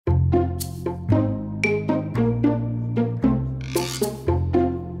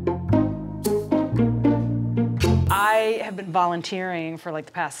volunteering for like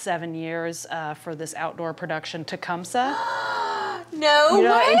the past 7 years for this outdoor production, Tecumseh. No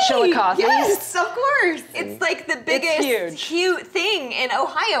way! In Chillicothe. Yes, of course. It's like the biggest cute thing in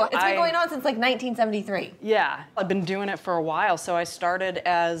Ohio. It's been going on since like 1973. Yeah, I've been doing it for a while. So I started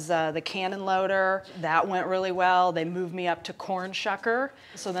as the cannon loader. That went really well. They moved me up to corn shucker.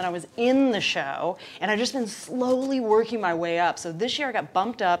 So then I was in the show, and I've just been slowly working my way up. So this year I got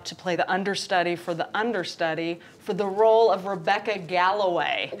bumped up to play the understudy for the role of Rebecca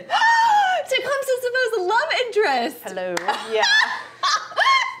Galloway. Tecumseh's supposed love interest. Hello. Yeah.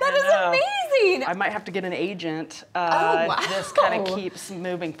 That is amazing. I might have to get an agent. Wow. This kind of keeps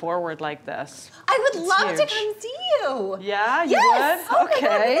moving forward like this. I would love to come see you. Yeah, you yes. would? Oh okay. my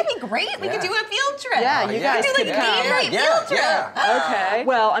God, that'd be great. We could do a field trip. Yeah, you guys could do like a game night field trip. Okay.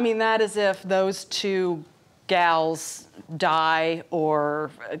 Well, I mean, that is if those two gals die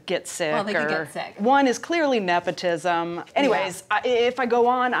or get sick. Well, they could get sick. One is clearly nepotism. Anyways, if I go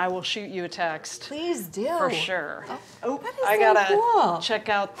on, I will shoot you a text. Please do. For sure. Oh, that is I gotta cool. check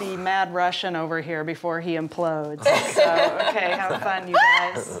out the mad Russian over here before he implodes. So, okay, have fun, you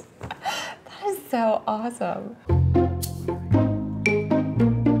guys. That is so awesome.